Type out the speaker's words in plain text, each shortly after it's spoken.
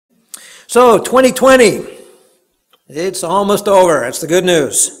So, 2020, it's almost over. That's the good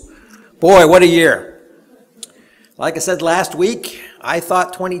news. Boy, what a year. Like I said last week, I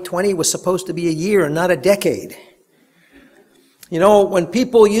thought 2020 was supposed to be a year and not a decade. You know, when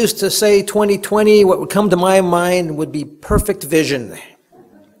people used to say 2020, what would come to my mind would be perfect vision.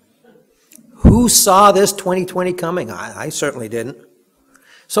 Who saw this 2020 coming? I certainly didn't.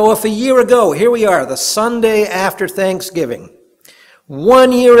 So if a year ago, here we are, the Sunday after Thanksgiving,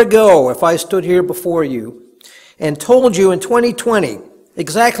 1 year ago, if I stood here before you and told you in 2020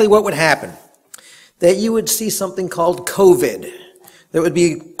 exactly what would happen, that you would see something called COVID. There would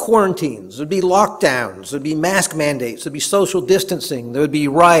be quarantines, there would be lockdowns, there would be mask mandates, there would be social distancing, there would be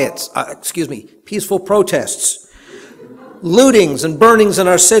riots, peaceful protests, lootings and burnings in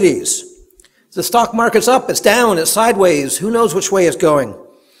our cities. The stock market's up, it's down, it's sideways, who knows which way it's going.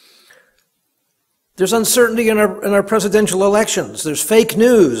 There's uncertainty in our presidential elections. There's fake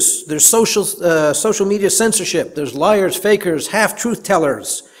news. There's social media censorship. There's liars, fakers, half-truth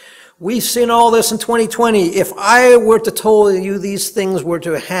tellers. We've seen all this in 2020. If I were to tell you these things were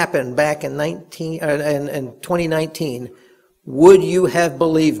to happen back in 2019, would you have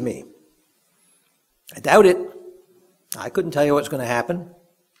believed me? I doubt it. I couldn't tell you what's going to happen.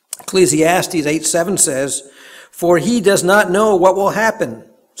 Ecclesiastes 8:7 says, "For he does not know what will happen.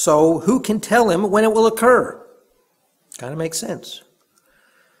 So who can tell him when it will occur?" Kind of makes sense.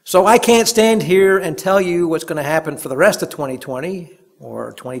 So I can't stand here and tell you what's going to happen for the rest of 2020,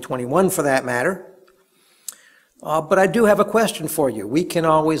 or 2021 for that matter. But I do have a question for you. We can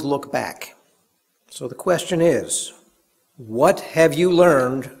always look back. So the question is, what have you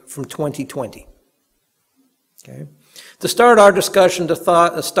learned from 2020? Okay. To start our discussion,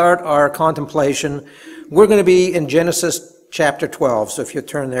 to start our contemplation, we're going to be in Genesis chapter 12, so if you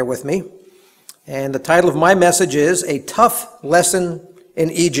turn there with me. And the title of my message is A Tough Lesson in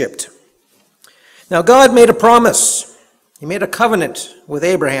Egypt. Now God made a promise. He made a covenant with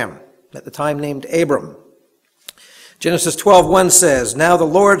Abraham, at the time named Abram. Genesis 12:1 says, "Now the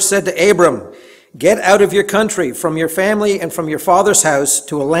Lord said to Abram, get out of your country, from your family and from your father's house,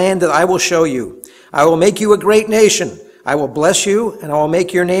 to a land that I will show you. I will make you a great nation. I will bless you, and I will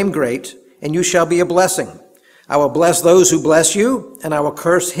make your name great, and you shall be a blessing. I will bless those who bless you, and I will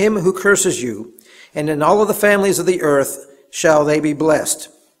curse him who curses you. And in all of the families of the earth shall they be blessed."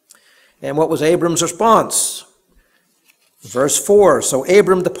 And what was Abram's response? Verse 4, "So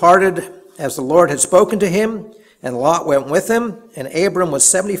Abram departed as the Lord had spoken to him, and Lot went with him. And Abram was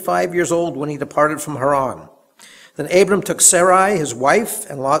 75 years old when he departed from Haran. Then Abram took Sarai, his wife,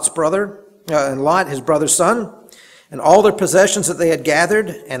 and Lot his brother's son, and all their possessions that they had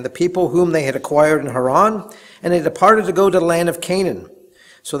gathered, and the people whom they had acquired in Haran, and they departed to go to the land of Canaan.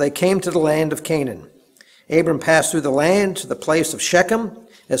 So they came to the land of Canaan. Abram passed through the land to the place of Shechem,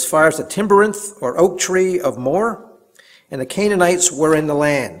 as far as the terebinth, or oak tree of Moreh, and the Canaanites were in the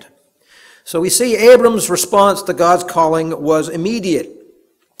land." So we see Abram's response to God's calling was immediate.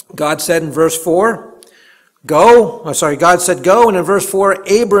 God said in verse 4, God said go, and in verse 4,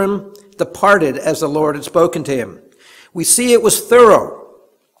 Abram departed as the Lord had spoken to him. We see it was thorough.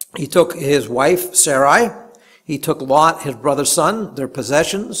 He took his wife, Sarai. He took Lot, his brother's son, their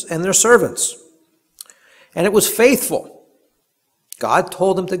possessions, and their servants. And it was faithful. God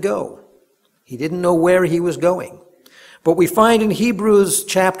told him to go. He didn't know where he was going. But we find in Hebrews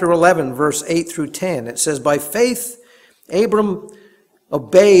chapter 11, verse 8 through 10, it says, "By faith Abram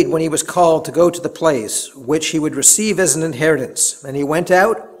obeyed when he was called to go to the place which he would receive as an inheritance. And he went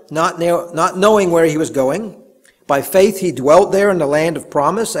out, not knowing where he was going. By faith he dwelt there in the land of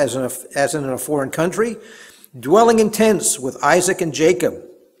promise, as in a foreign country, dwelling in tents with Isaac and Jacob,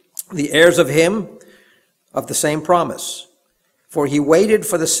 the heirs of him of the same promise. For he waited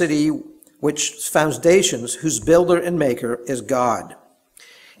for the city which foundations, whose builder and maker is God."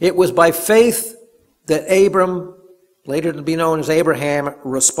 It was by faith that Abram, later to be known as Abraham,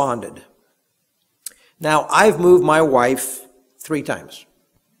 responded. Now, I've moved my wife 3 times.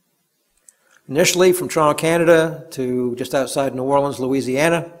 Initially from Toronto, Canada, to just outside New Orleans,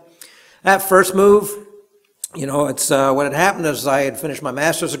 Louisiana. That first move, what had happened is I had finished my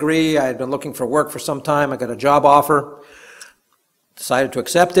master's degree. I had been looking for work for some time. I got a job offer. Decided to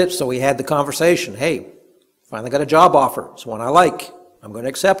accept it, so we had the conversation. Hey, finally got a job offer. It's one I like. I'm going to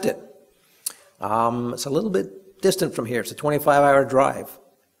accept it. It's a little bit distant from here. It's a 25-hour drive.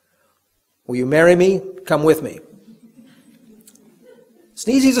 Will you marry me? Come with me. It's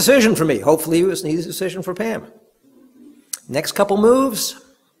an easy decision for me. Hopefully it was an easy decision for Pam. Next couple moves,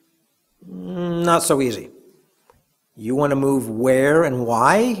 not so easy. You want to move where and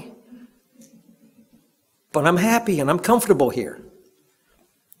why? But I'm happy and I'm comfortable here.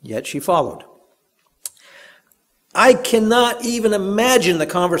 Yet she followed. I cannot even imagine the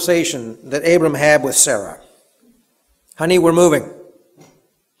conversation that Abram had with Sarah. Honey, we're moving.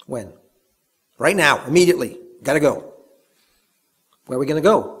 When? Right now, immediately. Got to go. Where are we going to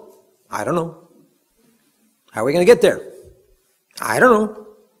go? I don't know. How are we going to get there? I don't know.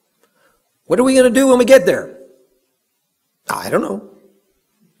 What are we going to do when we get there? I don't know.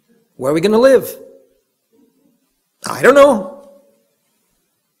 Where are we going to live? I don't know.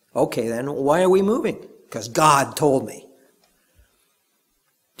 Okay, then why are we moving? Because God told me.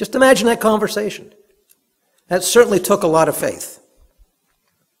 Just imagine that conversation. That certainly took a lot of faith.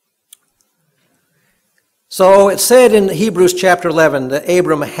 So it said in Hebrews chapter 11 that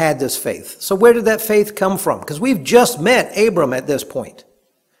Abram had this faith. So where did that faith come from? Because we've just met Abram at this point.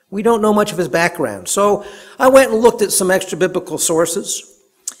 We don't know much of his background. So I went and looked at some extra biblical sources.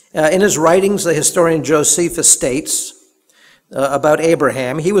 In his writings, the historian Josephus states about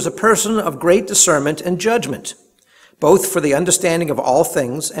Abraham, he was a person of great discernment and judgment, both for the understanding of all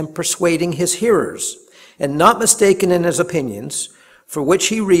things and persuading his hearers, and not mistaken in his opinions, for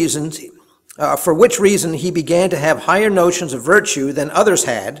which reason he began to have higher notions of virtue than others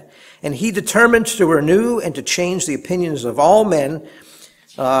had, and he determined to renew and to change the opinions of all men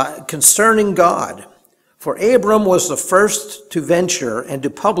concerning God. For Abram was the first to venture and to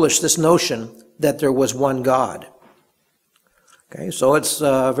publish this notion that there was one God. Okay, so it's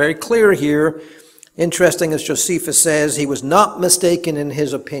very clear here. Interesting, as Josephus says, he was not mistaken in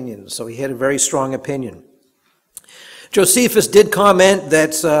his opinions, so he had a very strong opinion. Josephus did comment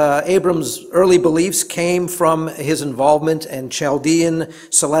that Abram's early beliefs came from his involvement in Chaldean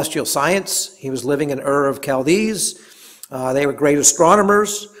celestial science. He was living in Ur of Chaldees. They were great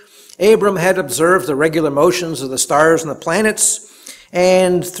astronomers. Abram had observed the regular motions of the stars and the planets,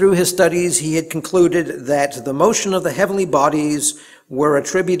 and through his studies he had concluded that the motion of the heavenly bodies were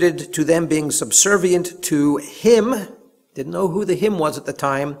attributed to them being subservient to him, didn't know who the him was at the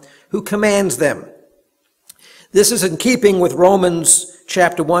time, who commands them. This is in keeping with Romans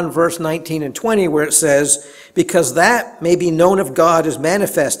chapter 1, verse 19 and 20, where it says, because that may be known of God is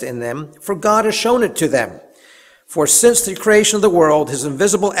manifest in them, for God has shown it to them. For since the creation of the world, his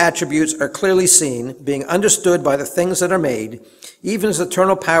invisible attributes are clearly seen, being understood by the things that are made, even his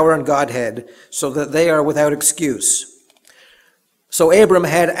eternal power and Godhead, so that they are without excuse. So Abram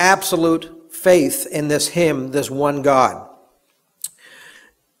had absolute faith in this him, this one God.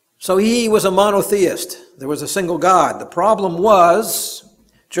 So he was a monotheist. There was a single God. The problem was,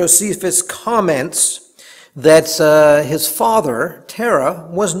 Josephus comments that his father, Terah,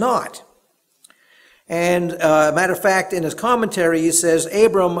 was not. And matter of fact, in his commentary, he says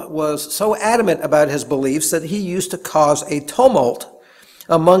Abram was so adamant about his beliefs that he used to cause a tumult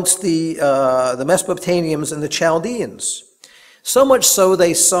amongst the Mesopotamians and the Chaldeans. So much so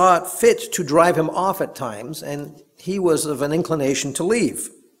they saw it fit to drive him off at times, and he was of an inclination to leave.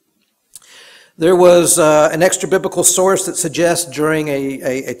 There was an extra biblical source that suggests during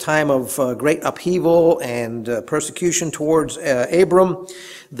a time of great upheaval and persecution towards Abram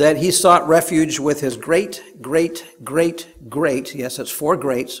that he sought refuge with his great, yes, it's 4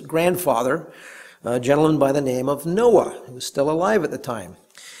 greats, grandfather, a gentleman by the name of Noah, who was still alive at the time.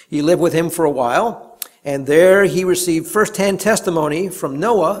 He lived with him for a while, and there he received firsthand testimony from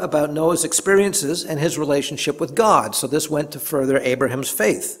Noah about Noah's experiences and his relationship with God. So this went to further Abraham's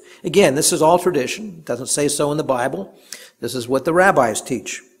faith. Again, this is all tradition. It doesn't say so in the Bible. This is what the rabbis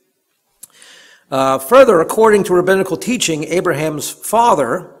teach. Further, according to rabbinical teaching, Abraham's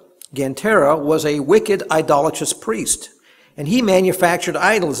father, again Terah, was a wicked idolatrous priest, and he manufactured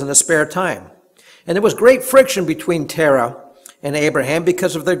idols in his spare time. And there was great friction between Terah and Abraham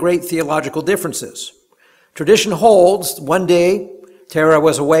because of their great theological differences. Tradition holds, one day Terah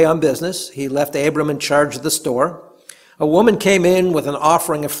was away on business. He left Abram in charge of the store. A woman came in with an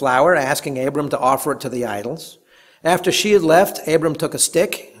offering of flour, asking Abram to offer it to the idols. After she had left, Abram took a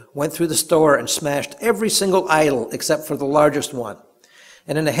stick, went through the store, and smashed every single idol except for the largest one.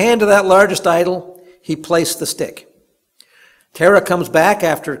 And in the hand of that largest idol, he placed the stick. Terah comes back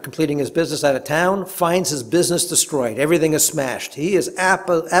after completing his business out of town, finds his business destroyed. Everything is smashed. He is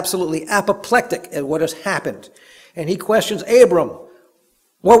absolutely apoplectic at what has happened. And he questions Abram,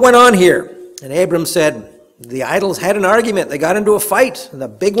 what went on here? And Abram said, the idols had an argument. They got into a fight, and the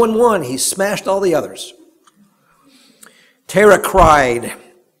big one won. He smashed all the others. Terah cried,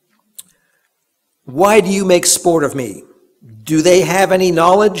 why do you make sport of me? Do they have any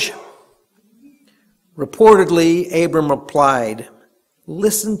knowledge? Reportedly, Abram replied,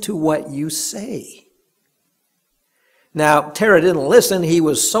 listen to what you say. Now, Terah didn't listen. He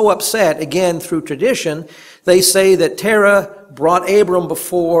was so upset, again, through tradition. They say that Terah brought Abram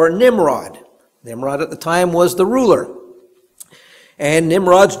before Nimrod. Nimrod at the time was the ruler. And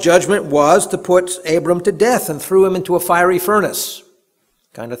Nimrod's judgment was to put Abram to death and threw him into a fiery furnace.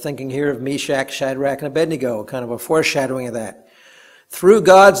 Kind of thinking here of Meshach, Shadrach, and Abednego, kind of a foreshadowing of that. Through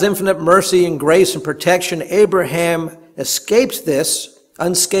God's infinite mercy and grace and protection, Abraham escaped this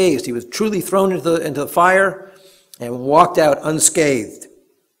unscathed. He was truly thrown into the fire and walked out unscathed.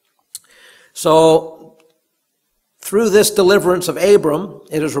 So, through this deliverance of Abram,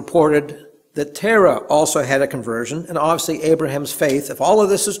 it is reported that Terah also had a conversion, and obviously Abraham's faith, if all of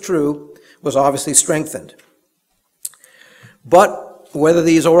this is true, was obviously strengthened. But whether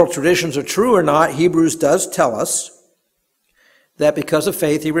these oral traditions are true or not, Hebrews does tell us that because of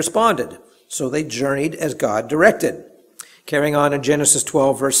faith he responded. So they journeyed as God directed. Carrying on in Genesis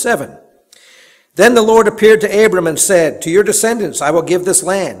 12, verse 7. Then the Lord appeared to Abram and said, "To your descendants I will give this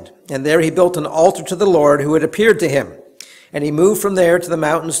land." And there he built an altar to the Lord who had appeared to him. And he moved from there to the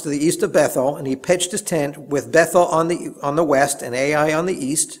mountains to the east of Bethel, and he pitched his tent with Bethel on the west and Ai on the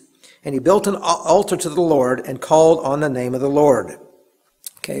east. And he built an altar to the Lord and called on the name of the Lord.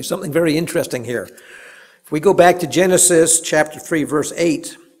 Okay, something very interesting here. If we go back to Genesis chapter 3, verse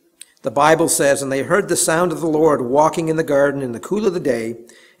 8, the Bible says, "And they heard the sound of the Lord walking in the garden in the cool of the day,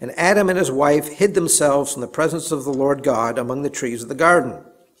 and Adam and his wife hid themselves from the presence of the Lord God among the trees of the garden."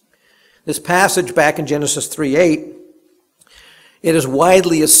 This passage back in Genesis 3:8, it is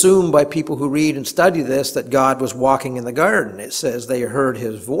widely assumed by people who read and study this that God was walking in the garden. It says they heard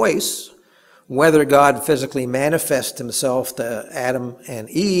his voice. Whether God physically manifests himself to Adam and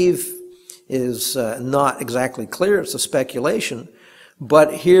Eve is not exactly clear. It's a speculation.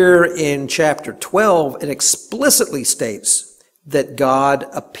 But here in chapter 12, it explicitly states that God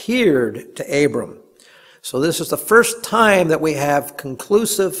appeared to Abram. So this is the first time that we have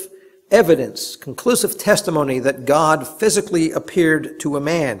conclusive evidence, conclusive testimony that God physically appeared to a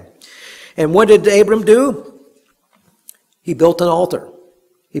man. And what did Abram do? He built an altar.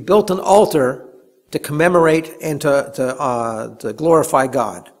 He built an altar to commemorate and to glorify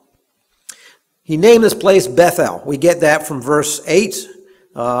God. He named this place Bethel. We get that from verse 8.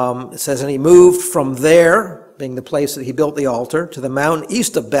 It says, "And he moved from there," being the place that he built the altar, "to the mountain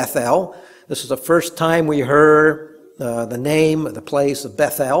east of Bethel." This is the first time we heard the name of the place of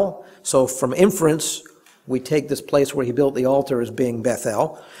Bethel. So from inference, we take this place where he built the altar as being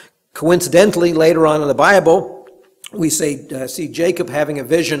Bethel. Coincidentally, later on in the Bible, we see Jacob having a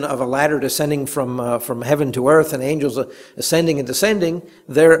vision of a ladder descending from heaven to earth and angels ascending and descending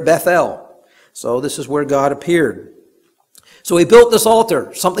there at Bethel. So this is where God appeared. So he built this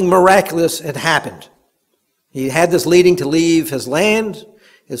altar. Something miraculous had happened. He had this leading to leave his land,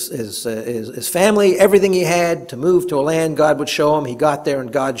 his family, everything he had, to move to a land God would show him. He got there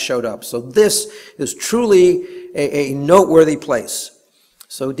and God showed up. So this is truly a noteworthy place.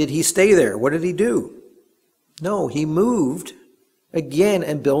 So did he stay there? What did he do? No, he moved again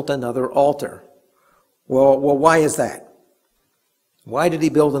and built another altar. Well, why is that? Why did he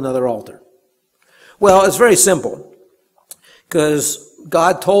build another altar? Well, it's very simple. Because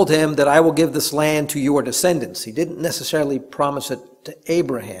God told him that I will give this land to your descendants. He didn't necessarily promise it to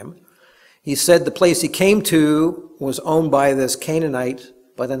Abraham. He said the place he came to was owned by this Canaanite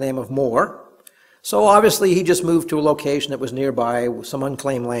by the name of Moor. So obviously he just moved to a location that was nearby, some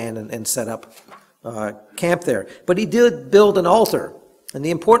unclaimed land, and set up camp there. But he did build an altar. And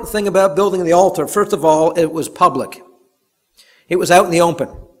the important thing about building the altar, first of all, it was public. It was out in the open.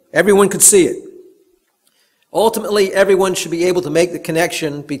 Everyone could see it. Ultimately, everyone should be able to make the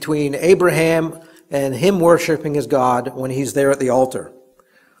connection between Abraham and him worshiping his God when he's there at the altar.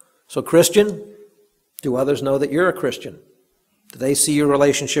 So Christian, do others know that you're a Christian? Do they see your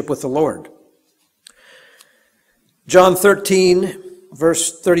relationship with the Lord? John 13,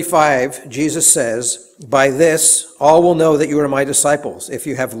 verse 35, Jesus says, "By this all will know that you are my disciples, if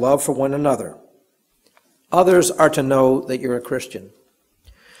you have love for one another." Others are to know that you're a Christian.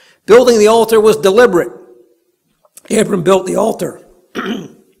 Building the altar was deliberate. Abram built the altar.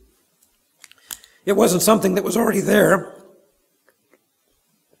 It wasn't something that was already there.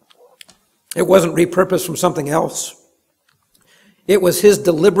 It wasn't repurposed from something else. It was his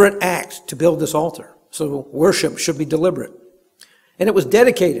deliberate act to build this altar. So worship should be deliberate. And it was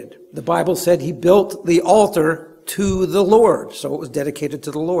dedicated. The Bible said he built the altar to the Lord. So it was dedicated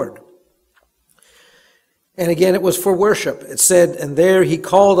to the Lord. And again, it was for worship. It said, "And there he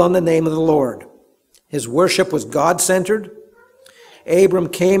called on the name of the Lord." His worship was God-centered. Abram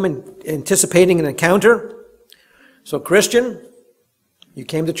came anticipating an encounter. So Christian, you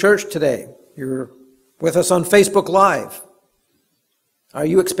came to church today. You're with us on Facebook Live. Are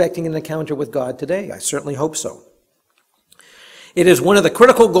you expecting an encounter with God today? I certainly hope so. It is one of the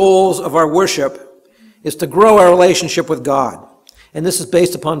critical goals of our worship is to grow our relationship with God. And this is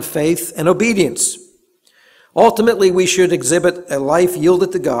based upon faith and obedience. Ultimately, we should exhibit a life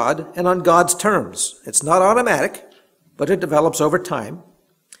yielded to God and on God's terms. It's not automatic, but it develops over time.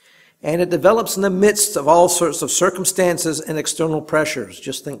 And it develops in the midst of all sorts of circumstances and external pressures.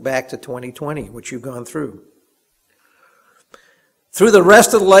 Just think back to 2020, which you've gone through. Through the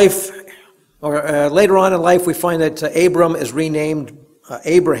rest of life, or later on in life, we find that Abram is renamed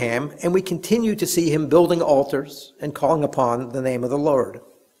Abraham, and we continue to see him building altars and calling upon the name of the Lord.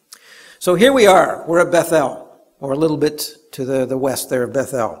 So here we are. We're at Bethel, or a little bit to the west there of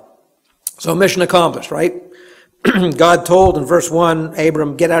Bethel. So mission accomplished, right? God told in verse 1,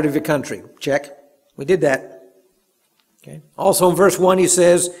 Abram, get out of your country. Check. We did that. Okay. Also in verse 1, he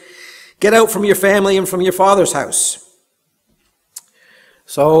says, get out from your family and from your father's house.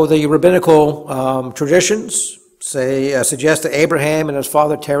 So the rabbinical traditions suggest that Abraham and his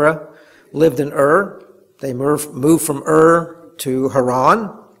father Terah lived in Ur. They moved from Ur to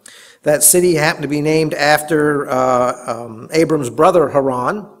Haran. That city happened to be named after Abram's brother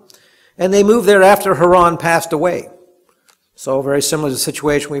Haran. And they moved there after Haran passed away. So very similar to the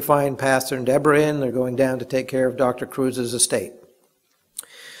situation we find Pastor and Deborah in. They're going down to take care of Dr. Cruz's estate.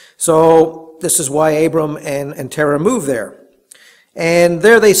 So this is why Abram and Terah moved there. And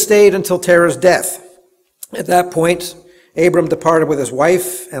there they stayed until Terah's death. At that point, Abram departed with his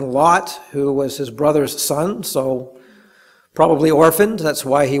wife and Lot, who was his brother's son, so probably orphaned. That's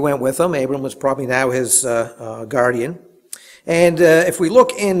why he went with them. Abram was probably now his guardian. And if we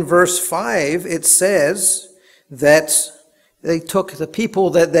look in verse 5, it says that they took the people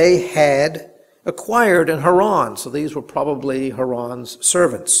that they had acquired in Haran. So these were probably Haran's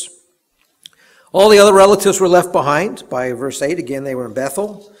servants. All the other relatives were left behind. By verse 8, again, they were in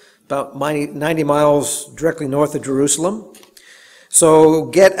Bethel, about 90 miles directly north of Jerusalem. So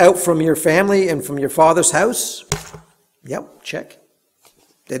get out from your family and from your father's house. Yep, check.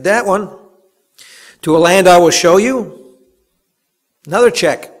 Did that one. To a land I will show you. Another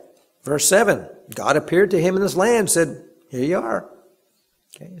check. Verse 7. God appeared to him in this land, said, here you are.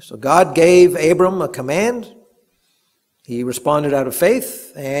 Okay, so God gave Abram a command. He responded out of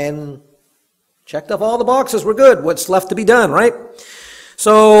faith and checked off all the boxes. We're good. What's left to be done, right?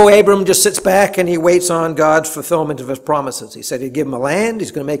 So Abram just sits back and he waits on God's fulfillment of his promises. He said he'd give him a land.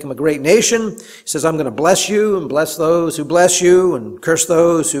 He's going to make him a great nation. He says, I'm going to bless you and bless those who bless you and curse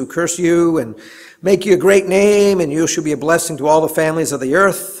those who curse you and make you a great name, and you shall be a blessing to all the families of the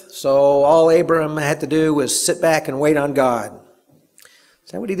earth. So all Abram had to do was sit back and wait on God.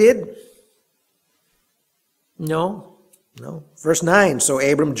 Is that what he did? No. Verse 9, so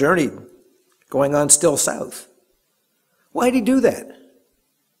Abram journeyed, going on still south. Why did he do that?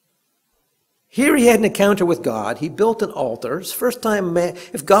 Here he had an encounter with God. He built an altar. It's the first time,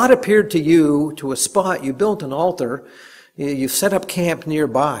 if God appeared to you to a spot, you built an altar, you set up camp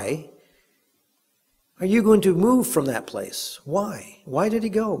nearby. Are you going to move from that place? Why? Why did he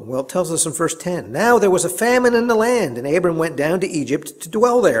go? Well, it tells us in verse 10. Now there was a famine in the land, and Abram went down to Egypt to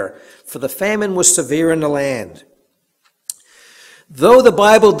dwell there, for the famine was severe in the land. Though the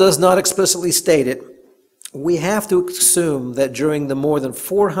Bible does not explicitly state it, we have to assume that during the more than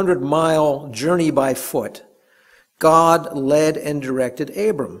 400-mile journey by foot, God led and directed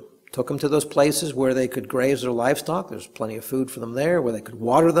Abram. Took them to those places where they could graze their livestock. There's plenty of food for them there, where they could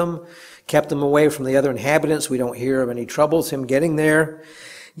water them. Kept them away from the other inhabitants. We don't hear of any troubles him getting there.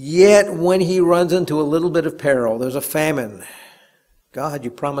 Yet when he runs into a little bit of peril, there's a famine. God,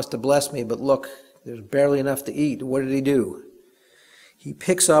 you promised to bless me, but look, there's barely enough to eat. What did he do? He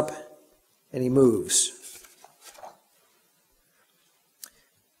picks up and he moves.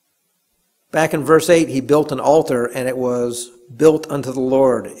 Back in verse 8, he built an altar, and it was built unto the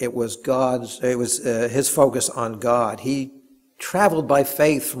Lord. It was his focus on God. He traveled by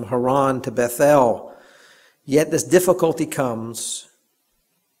faith from Haran to Bethel. Yet this difficulty comes,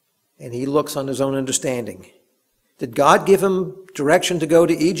 and he looks on his own understanding. Did God give him direction to go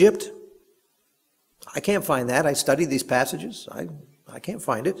to Egypt? I can't find that. I studied these passages. I can't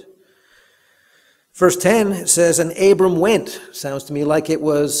find it. Verse 10, it says, and Abram went. Sounds to me like it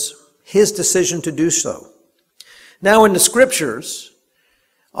was his decision to do so. Now in the scriptures,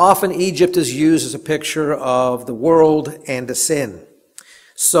 often Egypt is used as a picture of the world and the sin.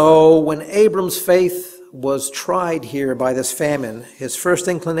 So when Abram's faith was tried here by this famine, his first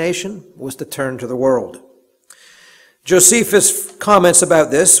inclination was to turn to the world. Josephus comments about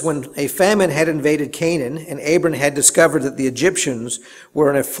this: when a famine had invaded Canaan and Abram had discovered that the Egyptians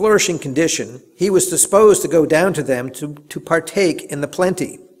were in a flourishing condition, he was disposed to go down to them to partake in the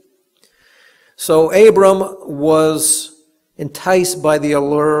plenty. So Abram was enticed by the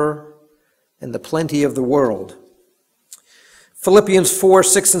allure and the plenty of the world. Philippians 4,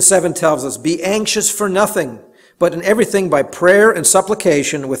 6, and 7 tells us, "Be anxious for nothing, but in everything by prayer and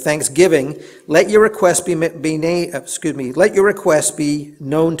supplication with thanksgiving, let your requests be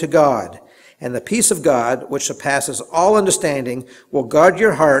known to God. And the peace of God, which surpasses all understanding, will guard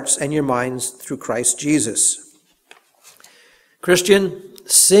your hearts and your minds through Christ Jesus." Christian,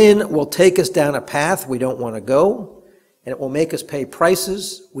 sin will take us down a path we don't want to go, and it will make us pay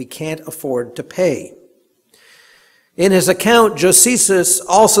prices we can't afford to pay. In his account, Josephus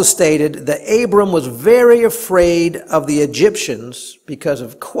also stated that Abram was very afraid of the Egyptians because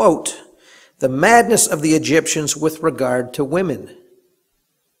of, quote, "the madness of the Egyptians with regard to women."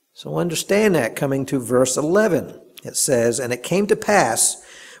 So understand that coming to verse 11. It says, "And it came to pass,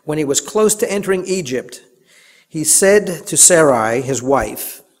 when he was close to entering Egypt, he said to Sarai, his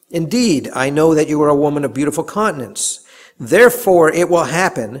wife, 'Indeed, I know that you are a woman of beautiful countenance. Therefore it will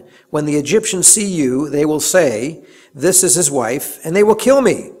happen, when the Egyptians see you, they will say, This is his wife, and they will kill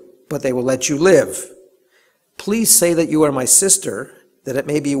me, but they will let you live. Please say that you are my sister, that it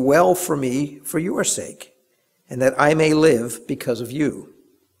may be well for me for your sake, and that I may live because of you.'"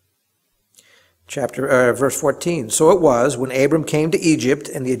 Verse 14, "So it was, when Abram came to Egypt,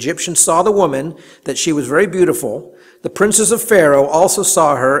 and the Egyptians saw the woman, that she was very beautiful. The princes of Pharaoh also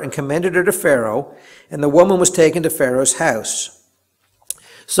saw her and commended her to Pharaoh, and the woman was taken to Pharaoh's house."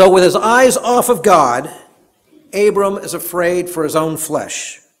 So with his eyes off of God, Abram is afraid for his own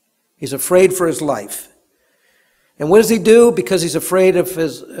flesh. He's afraid for his life. And what does he do because he's afraid of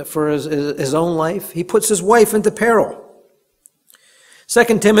his own life? He puts his wife into peril.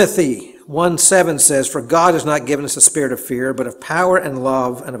 2 Timothy 1:7 says, "For God has not given us a spirit of fear, but of power and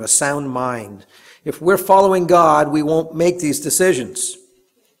love and of a sound mind." If we're following God, we won't make these decisions.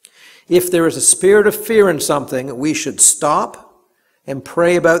 If there is a spirit of fear in something, we should stop and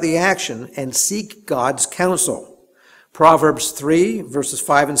pray about the action and seek God's counsel. Proverbs 3, verses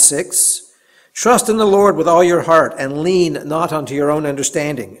 5 and 6. "Trust in the Lord with all your heart, and lean not unto your own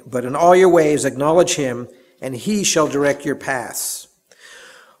understanding, but in all your ways acknowledge him, and he shall direct your paths."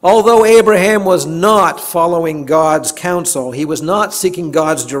 Although Abraham was not following God's counsel, he was not seeking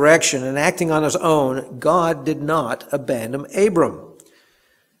God's direction and acting on his own, God did not abandon Abram.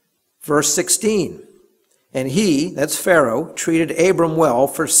 Verse 16, "And he," that's Pharaoh, "treated Abram well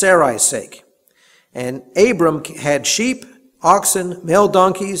for Sarai's sake. And Abram had sheep, oxen, male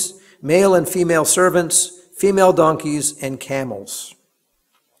donkeys, male and female servants, female donkeys, and camels."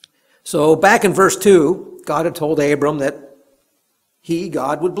 So back in verse 2, God had told Abram that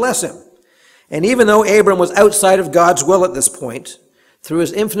God would bless him. And even though Abram was outside of God's will at this point, through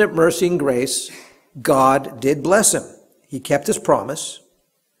his infinite mercy and grace, God did bless him. He kept his promise.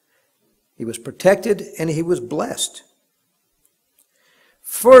 He was protected and he was blessed.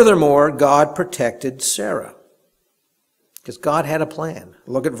 Furthermore, God protected Sarah, because God had a plan.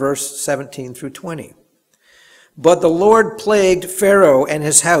 Look at verse 17 through 20. "But the Lord plagued Pharaoh and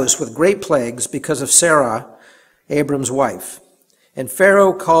his house with great plagues because of Sarah, Abram's wife. And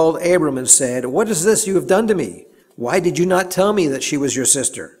Pharaoh called Abram and said, 'What is this you have done to me? Why did you not tell me that she was your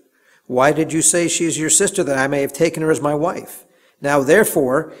sister? Why did you say she is your sister, that I may have taken her as my wife? Now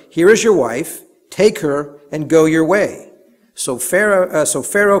therefore, here is your wife, take her and go your way.' So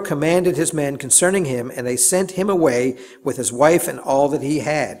Pharaoh commanded his men concerning him, and they sent him away with his wife and all that he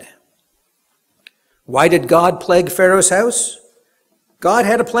had." Why did God plague Pharaoh's house? God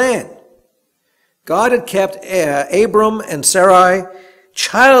had a plan. God had kept Abram and Sarai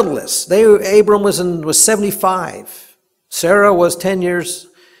childless. Abram was 75. Sarah was 10 years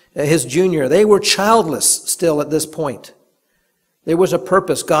his junior. They were childless still at this point. There was a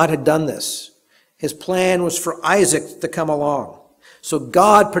purpose. God had done this. His plan was for Isaac to come along. So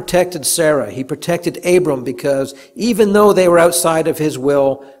God protected Sarah. He protected Abram because even though they were outside of his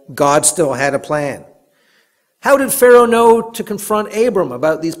will, God still had a plan. How did Pharaoh know to confront Abram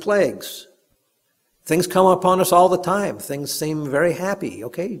about these plagues? Things come upon us all the time. Things seem very happy.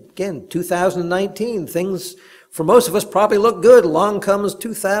 Okay, again, 2019, things for most of us probably look good. Along comes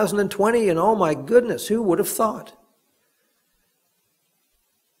 2020, and oh my goodness, who would have thought?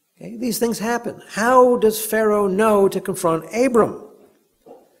 Okay, these things happen. How does Pharaoh know to confront Abram?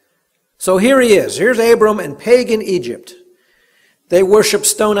 So here he is. Here's Abram in pagan Egypt. They worship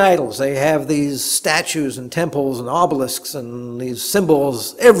stone idols. They have these statues and temples and obelisks and these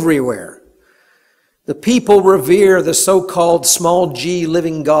symbols everywhere. The people revere the so-called small g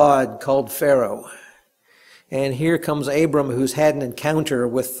living God called Pharaoh. And here comes Abram, who's had an encounter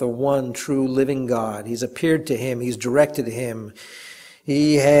with the one true living God. He's appeared to him. He's directed him.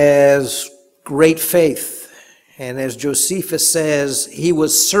 He has great faith. And as Josephus says, he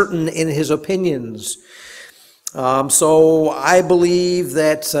was certain in his opinions. So I believe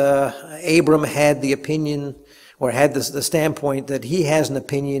that Abram had the opinion, or had the standpoint that he has an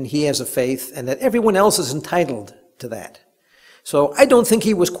opinion, he has a faith, and that everyone else is entitled to that. So I don't think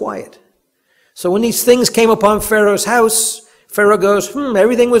he was quiet. So when these things came upon Pharaoh's house, Pharaoh goes,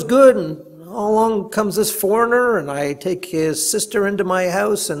 everything was good, and all along comes this foreigner, and I take his sister into my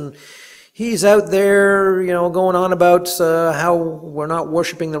house, and he's out there, going on about how we're not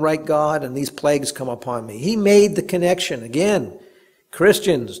worshiping the right God, and these plagues come upon me. He made the connection. Again,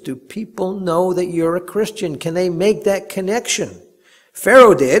 Christians, do people know that you're a Christian? Can they make that connection?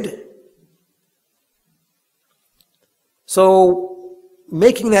 Pharaoh did. So,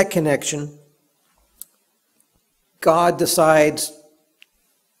 making that connection, God decides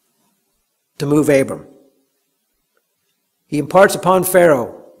to move Abram. He imparts upon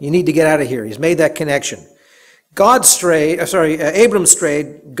Pharaoh, you need to get out of here. He's made that connection. Abram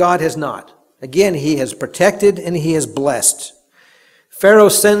strayed, God has not. Again, he has protected and he has blessed. Pharaoh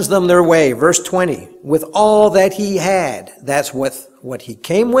sends them their way, verse 20, with all that he had. That's what he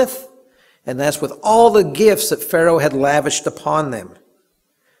came with, and that's with all the gifts that Pharaoh had lavished upon them.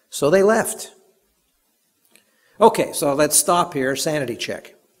 So they left. Okay, so let's stop here, sanity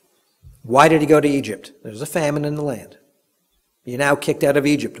check. Why did he go to Egypt? There's a famine in the land. You're now kicked out of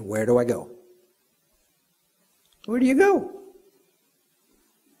Egypt. Where do I go? Where do you go?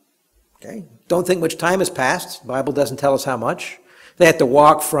 Okay, don't think much time has passed. The Bible doesn't tell us how much. They had to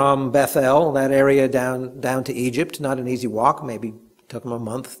walk from Bethel, that area, down to Egypt. Not an easy walk. Maybe took him a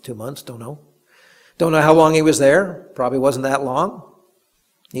month, 2 months, don't know. Don't know how long he was there. Probably wasn't that long.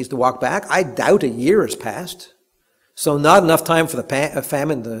 Needs to walk back. I doubt a year has passed. So not enough time for the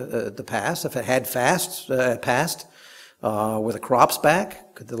famine to pass. If it had passed, were the crops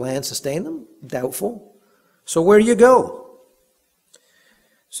back? Could the land sustain them? Doubtful. So where do you go?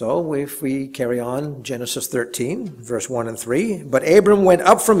 So if we carry on, Genesis 13, verse 1 and 3. But Abram went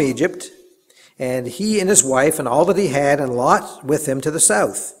up from Egypt, and he and his wife and all that he had, and Lot with him to the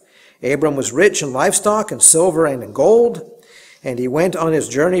south. Abram was rich in livestock and silver and in gold. And he went on his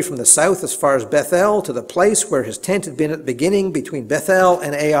journey from the south as far as Bethel, to the place where his tent had been at the beginning, between Bethel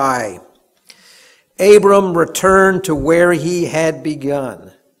and Ai. Abram returned to where he had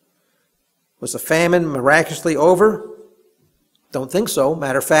begun. Was the famine miraculously over? Don't think so.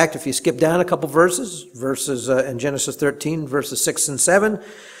 Matter of fact, if you skip down a couple verses in Genesis 13, verses 6 and 7,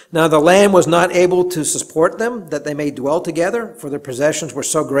 now the land was not able to support them, that they may dwell together, for their possessions were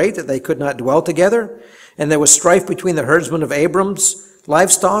so great that they could not dwell together. And there was strife between the herdsmen of Abram's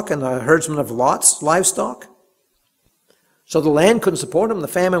livestock and the herdsmen of Lot's livestock. So the land couldn't support them. The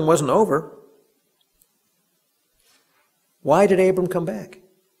famine wasn't over. Why did Abram come back?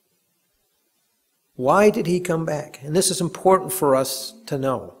 Why did he come back? And this is important for us to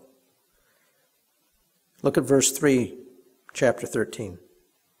know. Look at verse 3, chapter 13.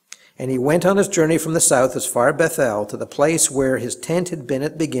 And he went on his journey from the south as far as Bethel, to the place where his tent had been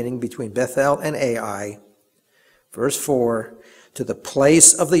at the beginning, between Bethel and Ai. Verse 4, to the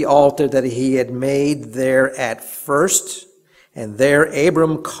place of the altar that he had made there at first. And there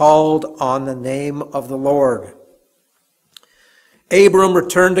Abram called on the name of the Lord. Abram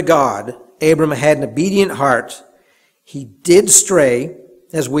returned to God. Abram had an obedient heart. He did stray,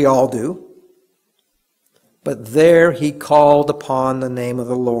 as we all do. But there he called upon the name of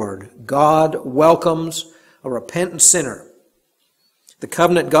the Lord. God welcomes a repentant sinner. The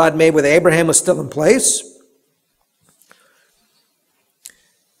covenant God made with Abraham was still in place.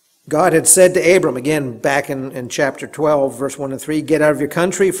 God had said to Abram, again back in chapter 12, verse 1 and 3, get out of your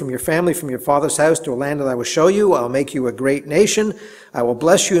country, from your family, from your father's house, to a land that I will show you. I'll make you a great nation. I will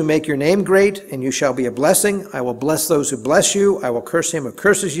bless you and make your name great, and you shall be a blessing. I will bless those who bless you. I will curse him who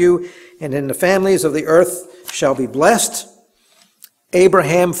curses you, and in the families of the earth shall be blessed.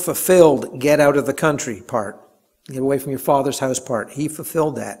 Abraham fulfilled get out of the country part. Get away from your father's house part. He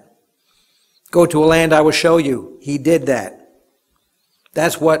fulfilled that. Go to a land I will show you. He did that.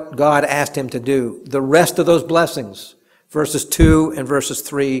 That's what God asked him to do. The rest of those blessings, verses 2 and verses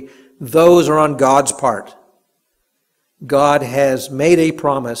 3, those are on God's part. God has made a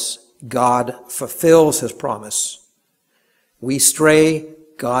promise. God fulfills his promise. We stray,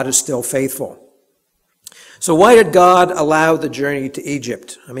 God is still faithful. So why did God allow the journey to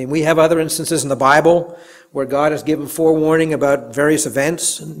Egypt? I mean, we have other instances in the Bible where God has given forewarning about various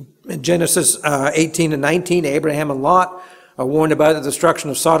events. In Genesis 18 and 19, Abraham and Lot are warned about the destruction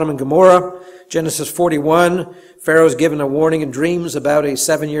of Sodom and Gomorrah. Genesis 41, Pharaoh's given a warning in dreams about a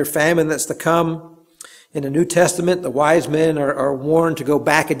 7-year famine that's to come. In the New Testament, the wise men are warned to go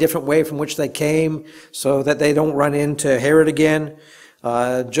back a different way from which they came so that they don't run into Herod again.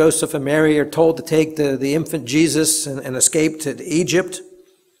 Joseph and Mary are told to take the infant Jesus and escape to Egypt.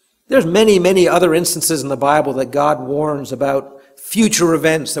 There's many, many other instances in the Bible that God warns about future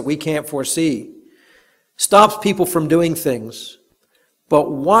events that we can't foresee. Stops people from doing things.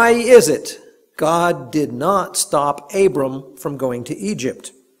 But why is it God did not stop Abram from going to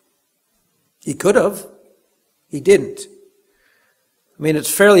Egypt? He could have. He didn't. I mean,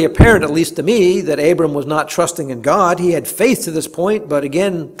 it's fairly apparent, at least to me, that Abram was not trusting in God. He had faith to this point, but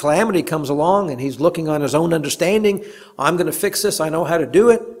again, calamity comes along and he's looking on his own understanding. I'm going to fix this. I know how to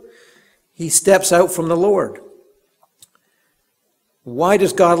do it. He steps out from the Lord. Why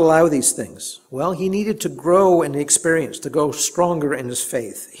does God allow these things? Well, he needed to grow in the experience, to go stronger in his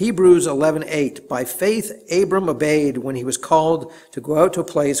faith. Hebrews 11:8, by faith Abram obeyed when he was called to go out to a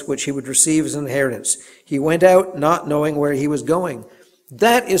place which he would receive as an inheritance. He went out not knowing where he was going.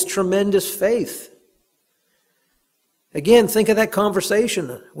 That is tremendous faith. Again, think of that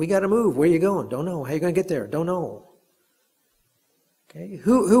conversation. We got to move. Where are you going? Don't know. How are you going to get there? Don't know. Okay,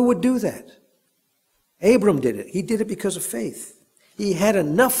 who would do that? Abram did it. He did it because of faith. He had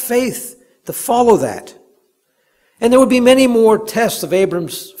enough faith to follow that. And there would be many more tests of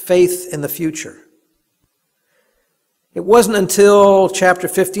Abram's faith in the future. It wasn't until chapter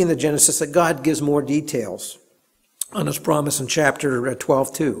 15 of Genesis that God gives more details on his promise in chapter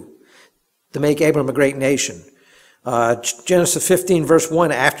 12:2 to make Abram a great nation. Genesis 15 verse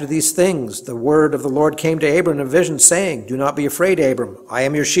 1, after these things, the word of the Lord came to Abram in a vision, saying, do not be afraid, Abram. I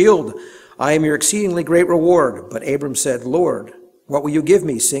am your shield. I am your exceedingly great reward. But Abram said, Lord, what will you give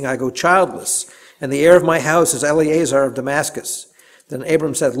me, seeing I go childless? And the heir of my house is Eleazar of Damascus. Then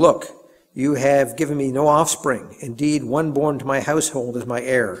Abram said, look, you have given me no offspring. Indeed, one born to my household is my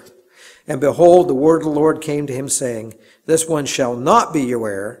heir. And behold, the word of the Lord came to him, saying, this one shall not be your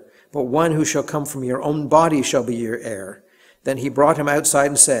heir, but one who shall come from your own body shall be your heir. Then he brought him outside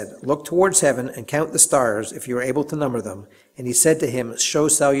and said, look towards heaven and count the stars, if you are able to number them. And he said to him, so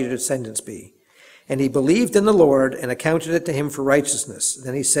shall your descendants be. And he believed in the Lord and accounted it to him for righteousness.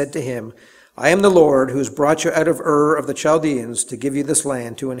 Then he said to him, I am the Lord who has brought you out of Ur of the Chaldeans to give you this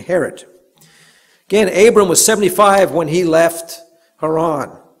land to inherit. Again, Abram was 75 when he left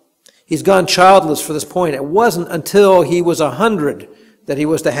Haran. He's gone childless for this point. It wasn't until he was 100 that he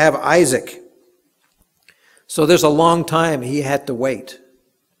was to have Isaac. So there's a long time he had to wait.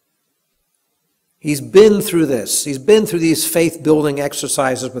 He's been through this. He's been through these faith-building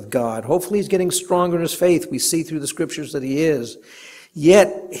exercises with God. Hopefully he's getting stronger in his faith. We see through the scriptures that he is.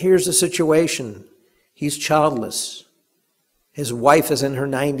 Yet, here's the situation. He's childless. His wife is in her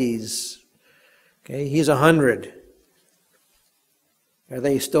 90s. Okay, he's 100. Are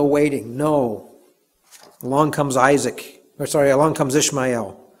they still waiting? No. Along comes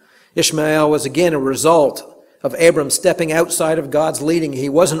Ishmael. Ishmael was again a result of Abram stepping outside of God's leading. He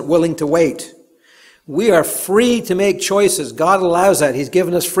wasn't willing to wait. We are free to make choices. God allows that. He's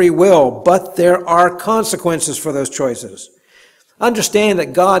given us free will, but there are consequences for those choices. Understand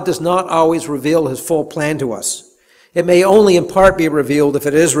that God does not always reveal his full plan to us. It may only in part be revealed if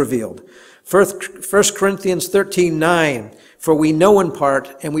it is revealed. 1 Corinthians 13:9, for we know in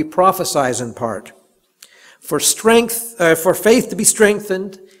part and we prophesy in part. For faith to be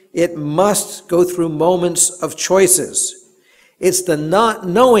strengthened, it must go through moments of choices. It's the not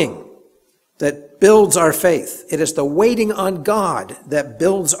knowing that builds our faith. It is the waiting on God that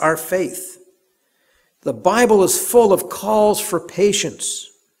builds our faith. The Bible is full of calls for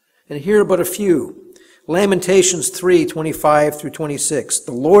patience. And here are but a few. Lamentations 3:25 through 26.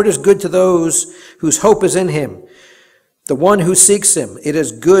 The Lord is good to those whose hope is in him, the one who seeks him. It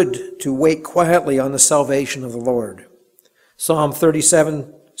is good to wait quietly on the salvation of the Lord. Psalm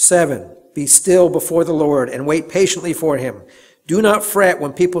 37:7. Be still before the Lord and wait patiently for him. Do not fret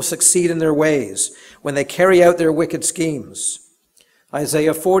when people succeed in their ways, when they carry out their wicked schemes.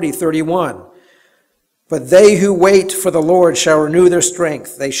 Isaiah 40:31. But they who wait for the Lord shall renew their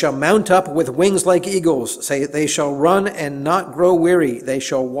strength. They shall mount up with wings like eagles. They shall run and not grow weary. They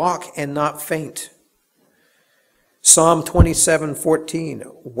shall walk and not faint. Psalm 27:14.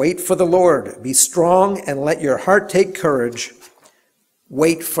 Wait for the Lord. Be strong and let your heart take courage.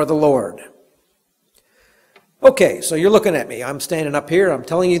 Wait for the Lord. Okay, so you're looking at me. I'm standing up here. I'm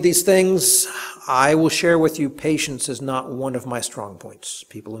telling you these things. I will share with you patience is not one of my strong points.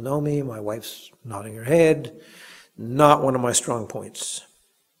 People who know me, my wife's nodding her head, not one of my strong points.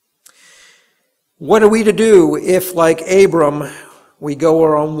 What are we to do if, like Abram, we go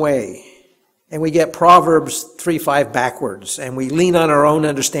our own way and we get Proverbs 3:5 backwards and we lean on our own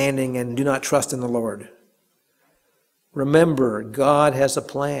understanding and do not trust in the Lord? Remember, God has a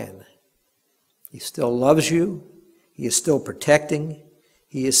plan. He still loves you. He is still protecting.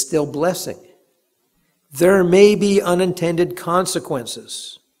 He is still blessing. There may be unintended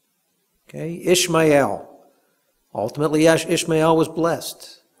consequences. Okay, Ishmael. Ultimately, Ishmael was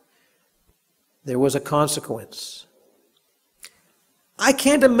blessed. There was a consequence. I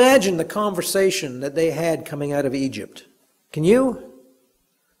can't imagine the conversation that they had coming out of Egypt. Can you?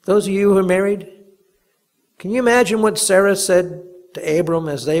 Those of you who are married? Can you imagine what Sarah said to Abram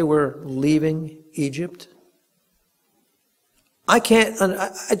as they were leaving Egypt? I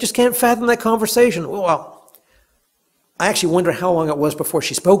just can't fathom that conversation. Well, I actually wonder how long it was before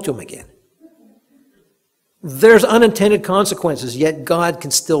she spoke to him again. There's unintended consequences, yet God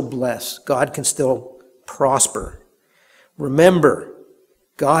can still bless. God can still prosper. Remember,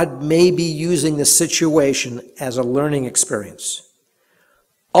 God may be using the situation as a learning experience.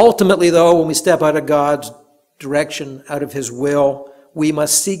 Ultimately, though, when we step out of God's direction, out of His will, we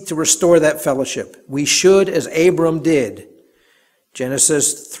must seek to restore that fellowship. We should, as Abram did.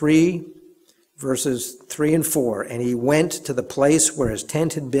 Genesis 3, verses 3 and 4. And he went to the place where his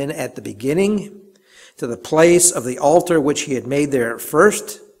tent had been at the beginning, to the place of the altar which he had made there at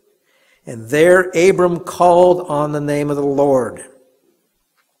first. And there Abram called on the name of the Lord.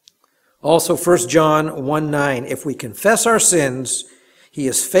 Also 1 John 1:9. If we confess our sins, He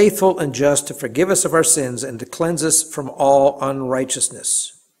is faithful and just to forgive us of our sins and to cleanse us from all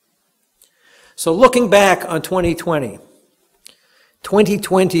unrighteousness. So looking back on 2020,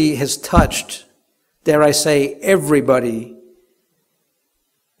 2020 has touched, dare I say, everybody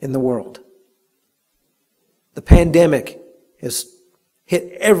in the world. The pandemic has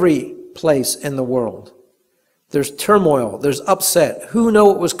hit every place in the world. There's turmoil, there's upset. Who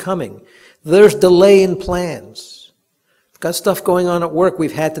knew it was coming? There's delay in plans. We've got stuff going on at work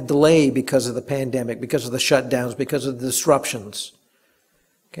we've had to delay because of the pandemic, because of the shutdowns, because of the disruptions.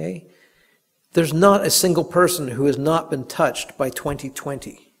 Okay? There's not a single person who has not been touched by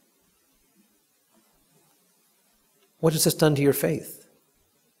 2020. What has this done to your faith?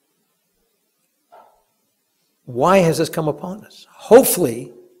 Why has this come upon us?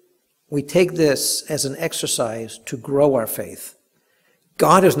 Hopefully, we take this as an exercise to grow our faith.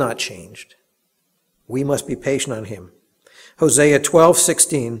 God has not changed. We must be patient on Him. Hosea 12,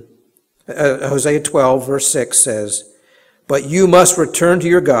 verse 6 says, "But you must return to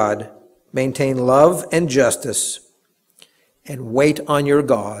your God, maintain love and justice, and wait on your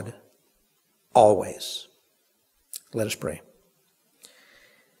God always." Let us pray.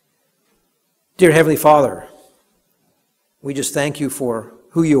 Dear Heavenly Father, we just thank you for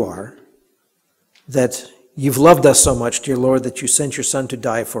who you are, that you've loved us so much, dear Lord, that you sent your Son to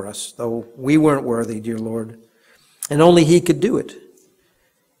die for us, though we weren't worthy, dear Lord, and only He could do it.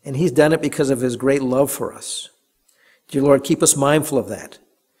 And He's done it because of His great love for us. Dear Lord, keep us mindful of that.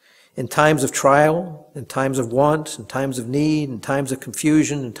 In times of trial, in times of want, in times of need, in times of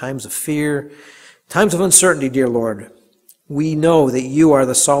confusion, in times of fear, times of uncertainty, dear Lord, we know that you are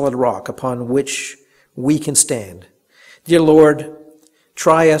the solid rock upon which we can stand. Dear Lord,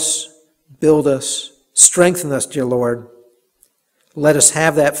 try us, build us, strengthen us, dear Lord. Let us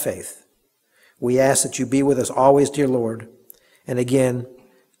have that faith. We ask that you be with us always, dear Lord. And again,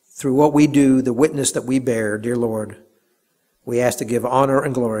 through what we do, the witness that we bear, dear Lord, we ask to give honor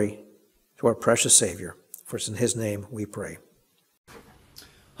and glory to our precious Savior. For it's in His name we pray.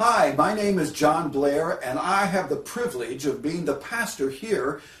 Hi, my name is John Blair, and I have the privilege of being the pastor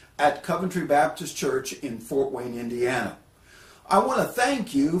here at Coventry Baptist Church in Fort Wayne, Indiana. I want to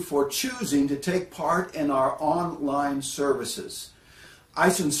thank you for choosing to take part in our online services. I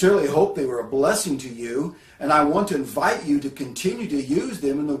sincerely hope they were a blessing to you, and I want to invite you to continue to use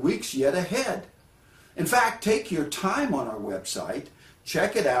them in the weeks yet ahead. In fact, take your time on our website,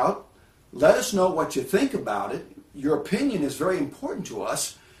 check it out, let us know what you think about it. Your opinion is very important to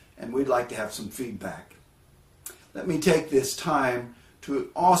us, and we'd like to have some feedback. Let me take this time to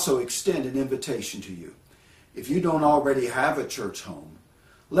also extend an invitation to you. If you don't already have a church home,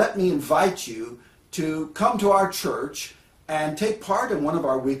 let me invite you to come to our church and take part in one of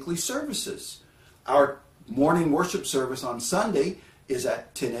our weekly services. Our morning worship service on Sunday is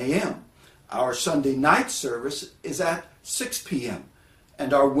at 10 a.m. Our Sunday night service is at 6 p.m.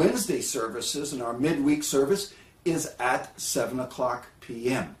 And our Wednesday services and our midweek service is at 7 o'clock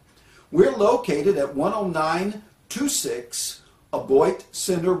p.m. We're located at 10926 Aboit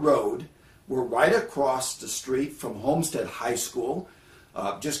Center Road. We're right across the street from Homestead High School.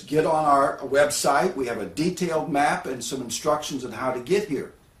 Just get on our website. We have a detailed map and some instructions on how to get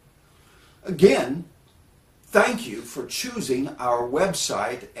here. Again, thank you for choosing our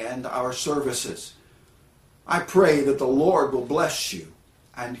website and our services. I pray that the Lord will bless you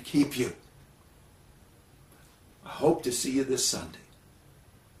and keep you. I hope to see you this Sunday.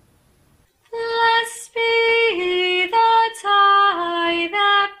 Blessed be the tie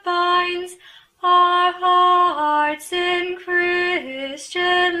that binds our hearts in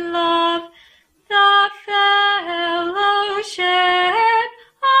Christian love.